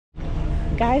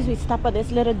guys, we stopped at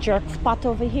this little jerk spot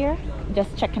over here.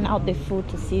 Just checking out the food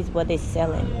to see what they're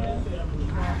selling.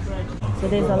 So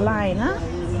there's a line, huh?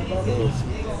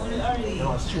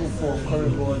 Stew pork, curry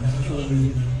goat, stew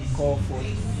beef, cold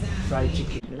food, fried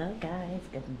chicken. Hello guys,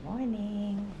 good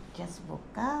morning. Just woke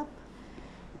up.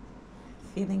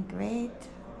 Feeling great.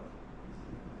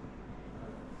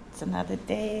 It's another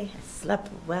day. I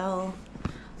slept well.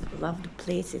 Love the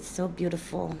place. It's so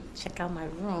beautiful. Check out my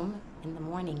room in the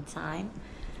morning time.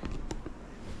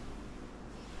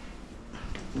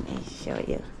 Let me show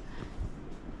you.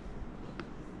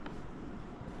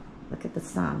 Look at the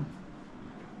sun.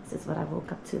 This is what I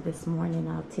woke up to this morning.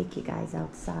 I'll take you guys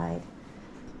outside.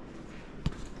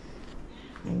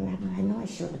 I know I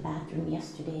showed the bathroom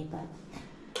yesterday, but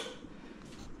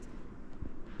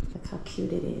look how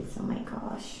cute it is. Oh my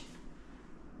gosh.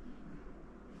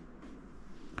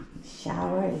 The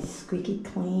shower is squeaky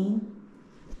clean.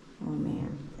 Oh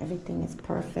man, everything is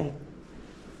perfect.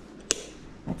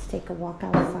 Let's take a walk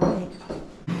outside.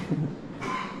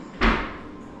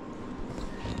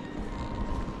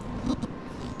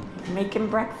 Making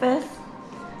breakfast.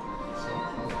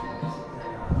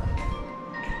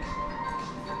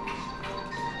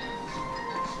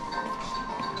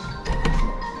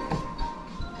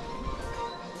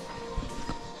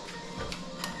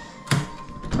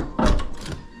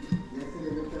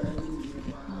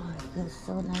 Oh, it feels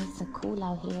so nice and cool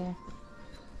out here.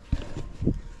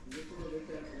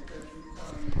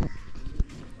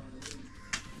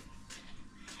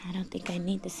 I don't think I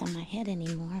need this on my head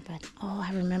anymore, but oh,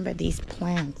 I remember these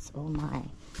plants. Oh my,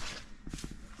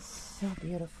 so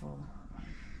beautiful.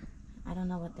 I don't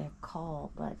know what they're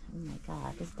called, but oh my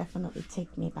God, this definitely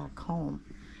takes me back home.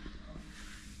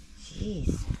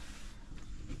 Jeez,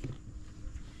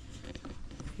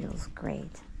 feels great.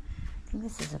 I think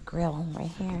this is a grill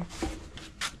right here.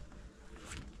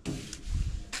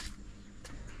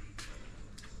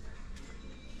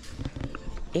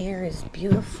 Air is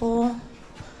beautiful.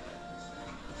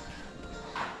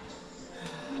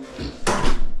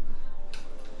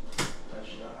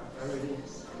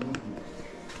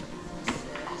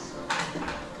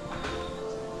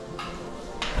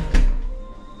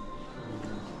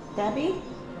 Debbie?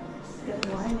 Good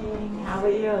morning. How are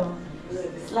you?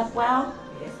 Good. Slept well?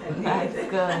 Yes, I did. That's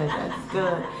good. That's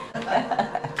good.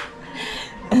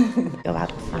 Go out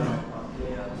the front.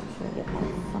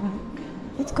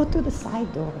 Let's go through the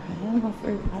side door. I don't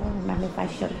remember if I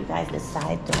showed you guys the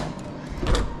side door.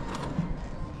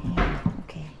 Yeah,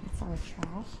 okay, that's our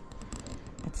trash.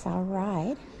 That's our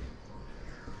ride.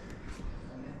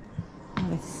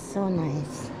 Oh, it's so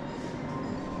nice.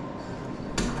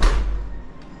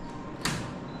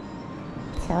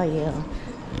 Tell you,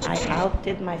 I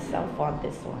outdid myself on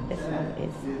this one. This one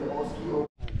is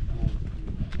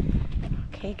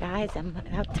okay, guys. I'm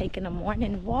out taking a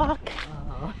morning walk.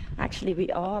 Actually,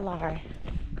 we all are.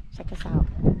 Check us out.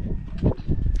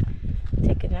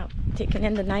 Taking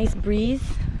in the nice breeze.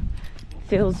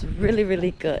 Feels really,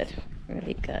 really good.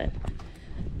 Really good.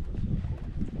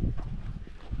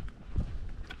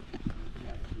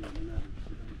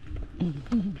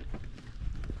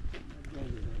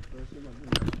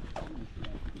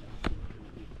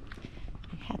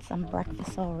 Some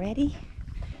breakfast already,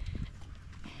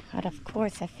 but of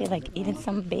course I feel like eating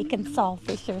some bacon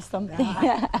saltfish or something.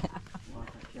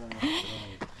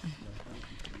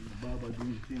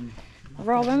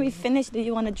 Ro, when we finish, do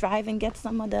you want to drive and get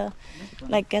some of the,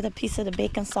 like get a piece of the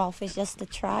bacon saltfish just to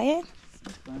try it,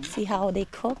 see how they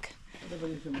cook?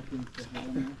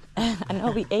 I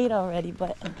know we ate already,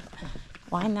 but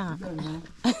why not?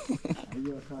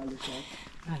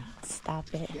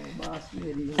 Stop it.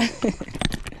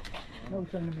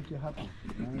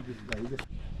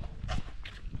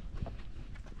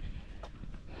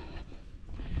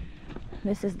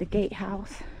 This is the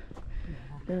gatehouse.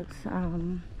 It's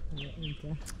what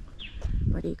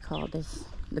do you call this?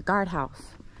 The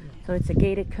guardhouse. So it's a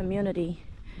gated community,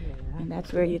 and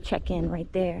that's where you check in right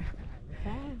there.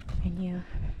 And you.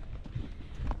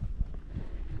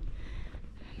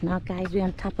 Now, guys, we're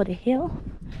on top of the hill.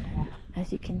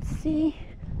 As you can see,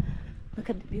 look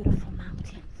at the beautiful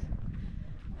mountains.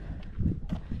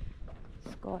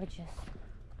 It's gorgeous.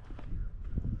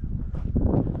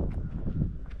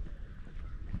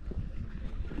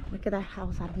 Look at that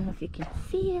house. I don't know if you can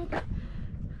see it.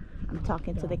 I'm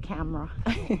talking to the camera.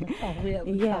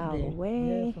 Yeah,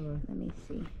 way. Let me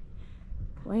see.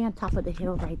 Way on top of the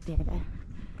hill right there.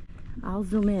 I'll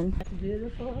zoom in. That's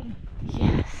beautiful.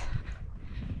 Yes.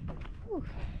 Whew.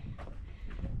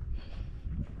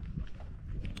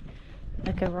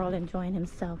 Look at Roll enjoying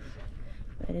himself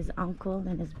with his uncle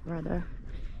and his brother.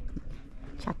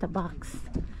 Chatterbox.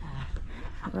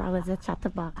 Raul is a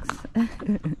chatterbox.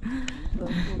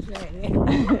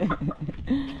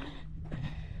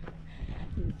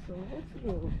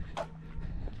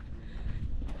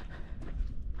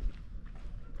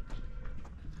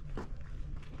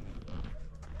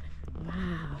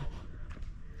 Wow.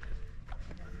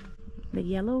 The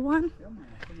yellow one?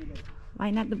 Why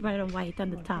not the red and white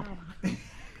on the top?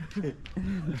 Okay.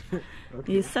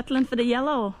 You settling for the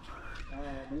yellow?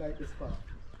 I like this part.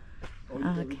 Oh,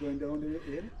 Okay. going down the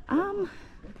hill?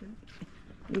 Okay.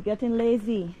 You're getting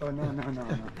lazy. Oh, no.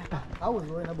 I was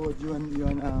worrying about you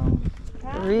and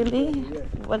Really? Yeah.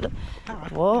 What?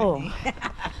 Whoa.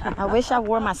 I wish I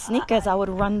wore my sneakers. I would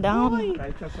run down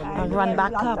and run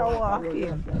back up.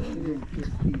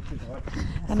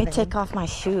 Let me take off my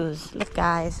shoes. Look,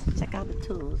 guys, check out the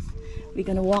toes. We're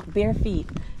gonna walk bare feet.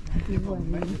 Your foot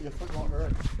won't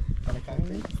hurt.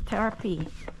 It's therapy.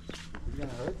 It's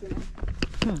gonna hurt, you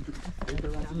know?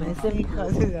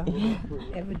 Because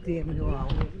every day we go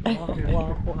out,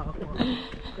 walk.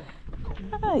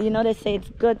 You know, they say it's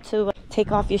good to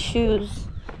take off your shoes,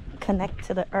 connect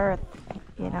to the earth,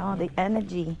 you know, the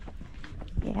energy.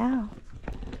 Yeah.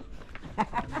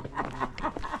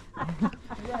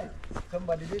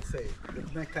 Somebody did say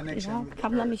it's my connection. Yeah. With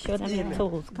Come, let me show them your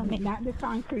toes. Come in. Not the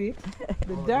concrete,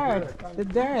 the dirt. Is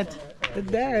it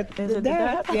the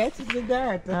dirt? Yes, it's the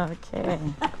dirt. Okay.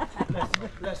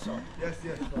 Bless her. Yes.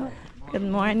 Good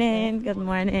morning. Good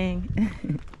morning.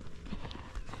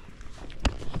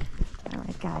 All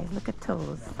right, guys, look at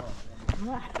toes.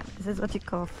 This is what you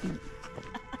call feet.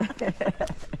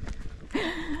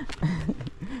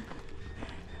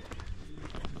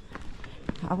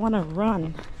 I want to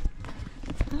run.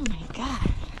 Oh my God.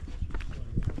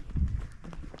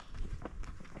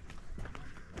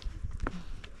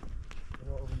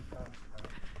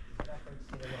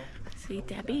 See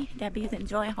Debbie? Debbie's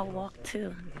enjoying her walk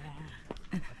too.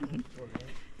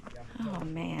 Oh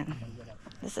man.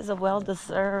 This is a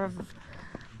well-deserved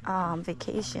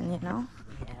vacation, you know?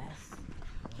 Yes.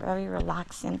 Very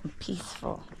relaxing and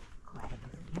peaceful.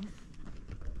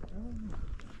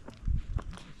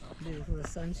 Beautiful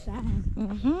sunshine.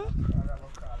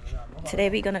 Today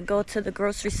we're gonna go to the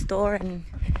grocery store and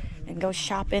go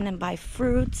shopping and buy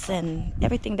fruits and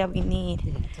everything that we need.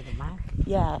 To the market.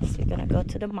 Yes, we're gonna go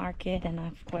to the market and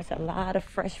of course a lot of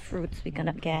fresh fruits we're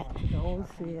gonna get. The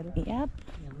wholesale. Yep. Yeah,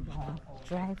 we're going to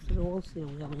drive to the wholesale.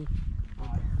 We're going to,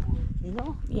 you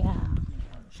know, Yeah.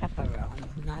 Shop around.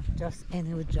 not just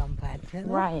anywhere jump at. You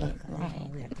know? Right, You right.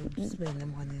 know, we have to spend the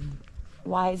money.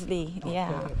 Wisely,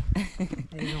 yeah.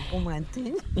 You know, woman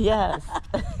thing. Yes.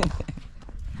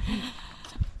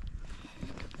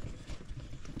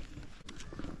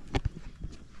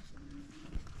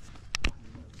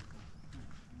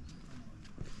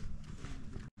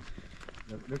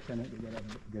 Look at it, they got a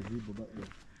gazebo back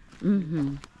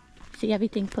there. See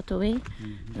everything put away?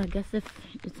 I guess if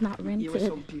it's not rented.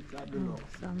 Some people I don't know.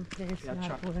 Some place Yeah, not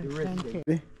truck, worth the rent rented.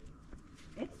 day.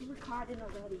 It's recording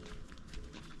already.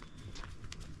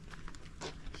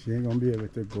 She ain't gonna be able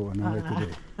to go nowhere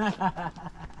today.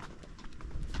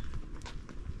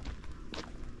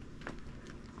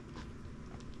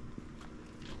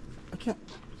 I can't.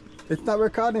 It's not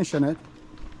recording, Shanette.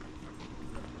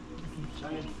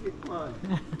 Shanette, fit man.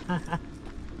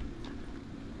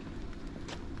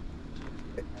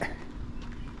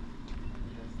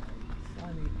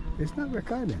 It's not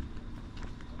recording.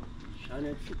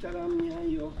 Shanette, fit around me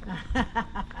and you.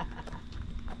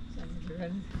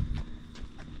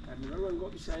 I'm gonna go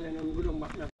beside and I'm going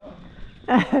back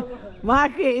now.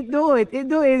 Marky, do it. He's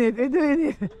doing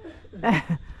it.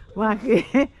 Marky,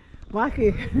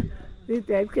 did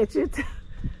that catch it?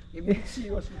 If you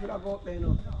see us, we could have got there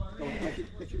now. Don't make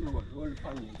it move, hold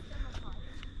family.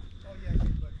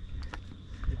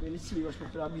 If you see us, we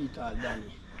could have beat all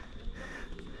Danny.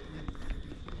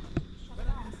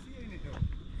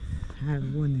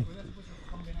 Had one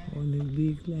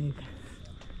big like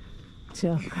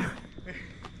chuck.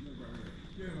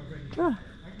 Oh.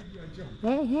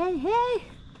 Hey.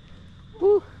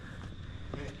 Woo.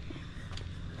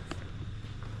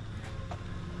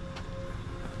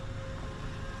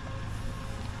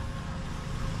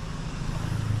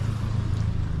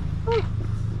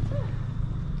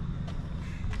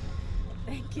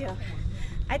 Thank you.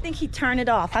 I think he turned it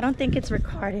off. I don't think it's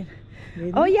recorded.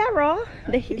 Really? Oh yeah, Raw.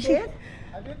 You did?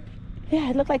 I did? Yeah,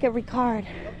 it looked like a record.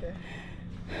 Okay.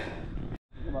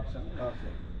 Go back, son.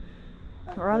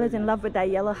 Okay. Raw is in love with that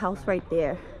yellow house right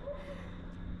there.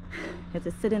 It's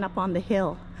just sitting up on the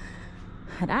hill.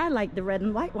 And I like the red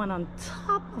and white one on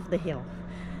top of the hill.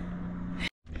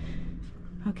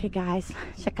 Okay guys,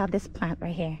 check out this plant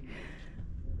right here.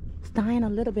 dying a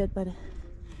little bit, but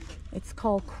it's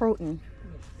called croton.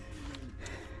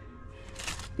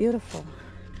 Beautiful.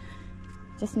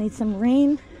 Just need some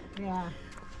rain. Yeah.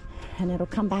 And it'll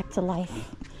come back to life.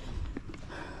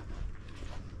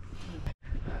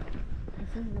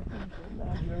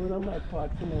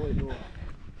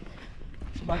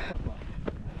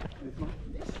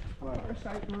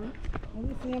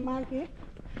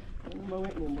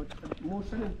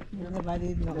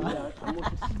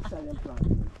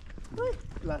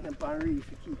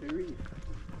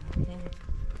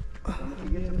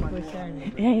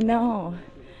 I know.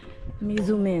 Let me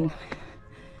zoom in.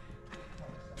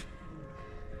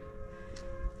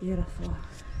 Beautiful.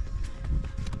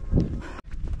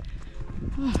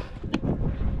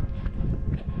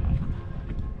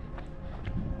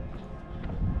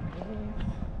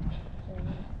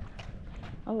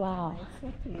 Oh wow.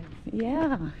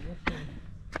 Yeah.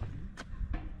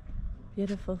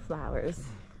 Beautiful flowers.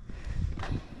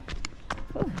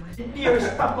 Dear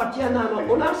Papatiana,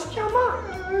 unas chama.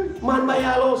 Man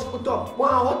mayalos puto,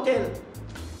 one hotel.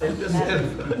 And the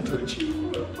 7, 2,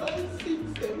 3, 4, 5, 6,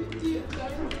 7, 8,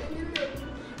 9, 10,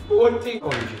 11. One thing.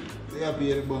 They are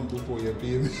paying the bump before you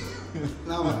pay me.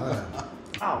 No, man.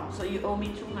 Oh, so you owe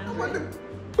me 200.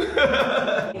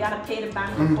 You gotta pay the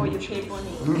bank before you pay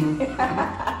money.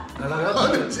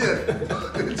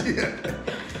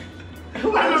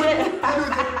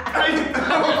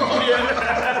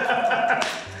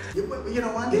 You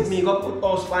know what? If me go put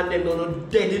house on them, don't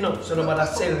dead enough, so nobody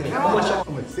sell me. How much? How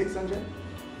much? 600?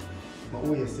 I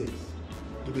owe you 6.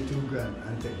 Give me 2 grand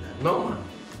and take that. No man.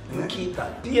 You keep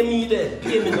that. Pay me there.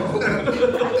 Pay me now.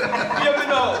 Pay me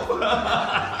now.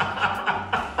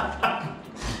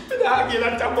 I get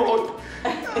that amount.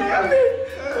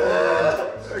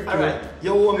 Alright,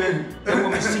 you owe me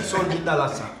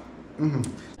 $600, sir.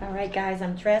 All right, guys,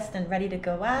 I'm dressed and ready to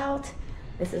go out.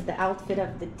 This is the outfit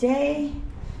of the day.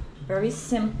 Very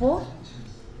simple.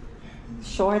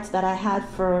 Shorts that I had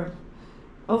for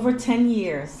over 10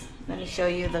 years. Let me show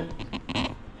you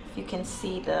if you can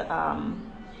see the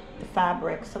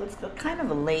fabric. So it's kind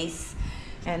of a lace,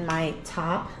 and my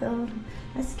top. Oh,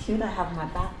 that's cute. I have my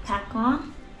backpack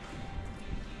on.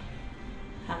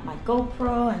 Have my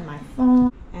GoPro and my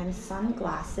phone and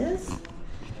sunglasses.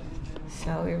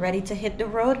 So we're ready to hit the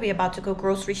road. We're about to go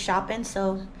grocery shopping,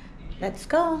 so let's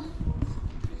go.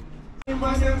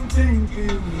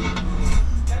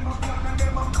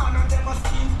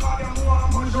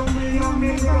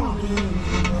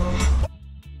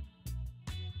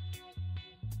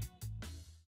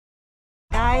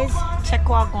 Guys, check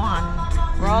Wagwan.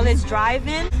 Raul is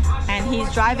driving, and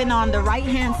he's driving on the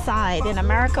right-hand side. In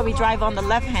America, we drive on the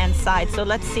left-hand side, so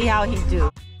let's see how he do.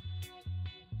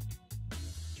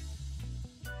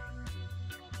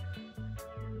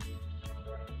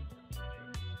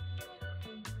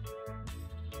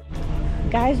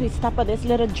 Guys, we stopped at this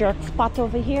little jerk spot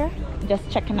over here, just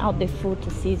checking out the food to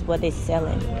see what they're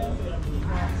selling.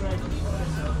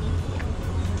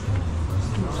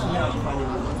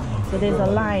 So there's a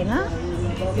line, huh?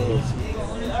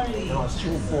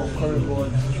 Stew pork, curry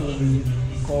bun, stew meat,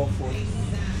 cold food,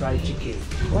 fried chicken.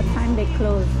 What time they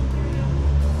close?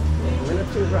 We're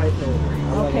not too right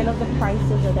now. Okay, look the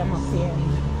prices of them up here.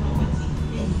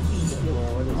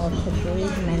 Oh,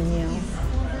 today's menu.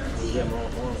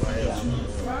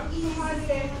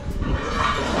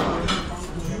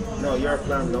 No, your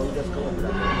plan, no, just go over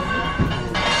that.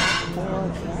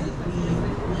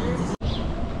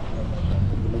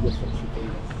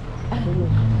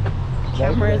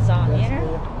 Camera is on here.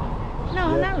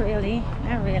 No, not really.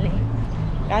 Not really.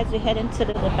 Guys, we're heading to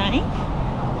the bank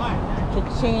to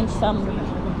change some.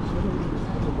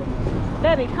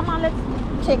 Baby, come on, let's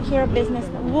take care of business.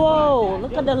 Whoa,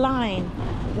 look at the line.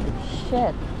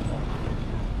 Shit.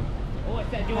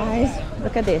 Guys,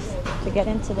 look at this to get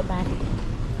into the bank.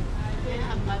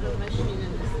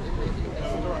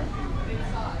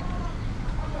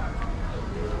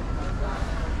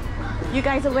 You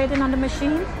guys are waiting on the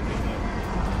machine?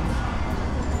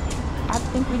 I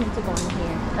think we need to go in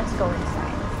here. Let's go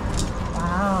inside.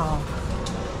 Wow.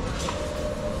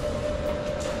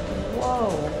 Whoa.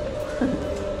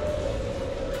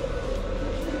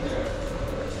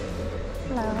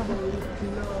 Hello.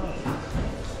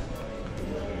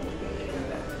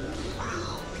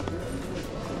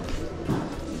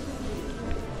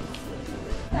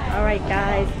 All right,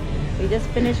 guys. We just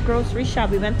finished grocery shop.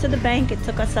 We went to the bank. It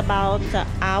took us about an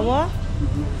hour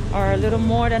or a little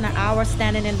more than an hour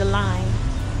standing in the line.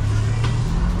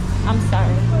 I'm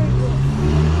sorry.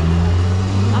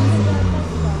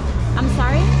 I'm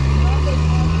sorry?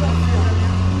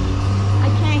 I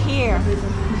can't hear.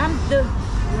 I'm the...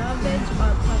 Raw veg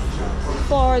or pasta?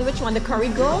 for which one? The curry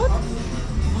goat?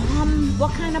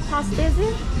 What kind of pasta is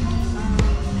it?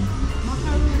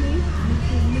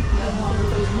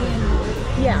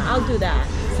 Yeah, I'll do that.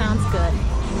 Sounds good.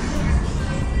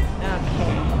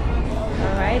 Okay.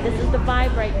 All right, this is the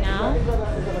vibe right now.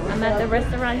 I'm at the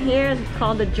restaurant here. It's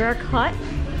called the Jerk Hut.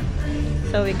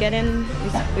 So we get in,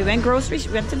 we went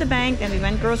to the bank and we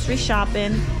went grocery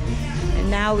shopping. And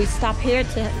now we stop here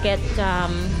to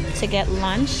get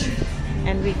lunch.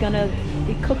 And we're gonna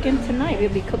be cooking tonight. We'll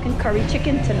be cooking curry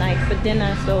chicken tonight for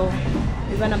dinner. So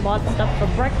we went and bought stuff for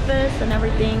breakfast and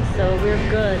everything. So we're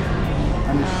good.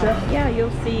 Yeah, you'll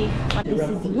see. This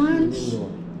is lunch.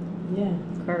 Yeah.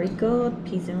 Curry goat,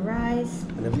 peas and rice,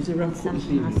 and some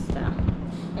pasta.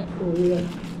 Oh, yeah.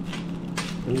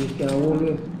 Let's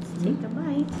take a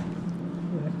bite.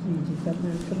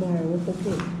 Tomorrow, what's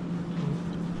okay?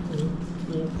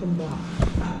 Yeah, come back.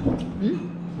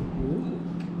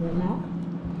 Yeah, now?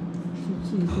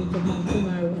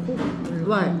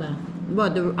 What? What,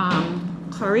 the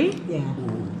curry? Yeah.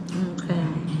 Okay.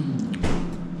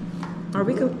 Or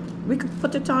we could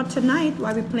put it on tonight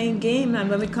while we're playing game, and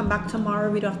when we come back tomorrow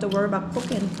we don't have to worry about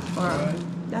cooking. Or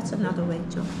that's another way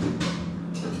too.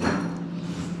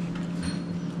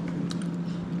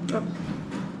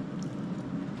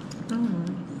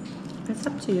 It's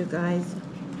up to you guys.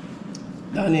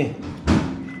 Danny,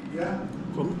 Yeah?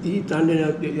 come eat and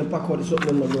then you pack out the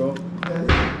something, bro.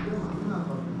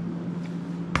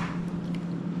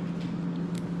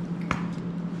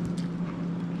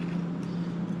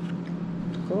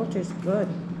 Goat is good.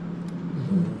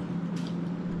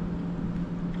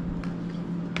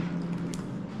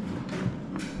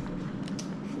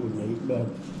 Food may eat bad.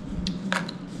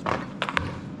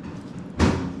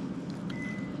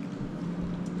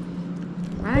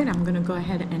 Right, I'm gonna go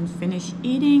ahead and finish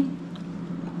eating.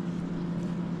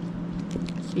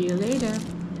 See you later.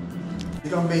 You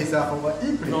can base off of what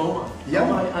you play. No, Yeah.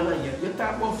 You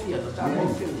talk about fear, you talk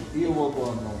about fear. You work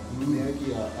on now. You make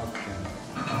your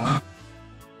action.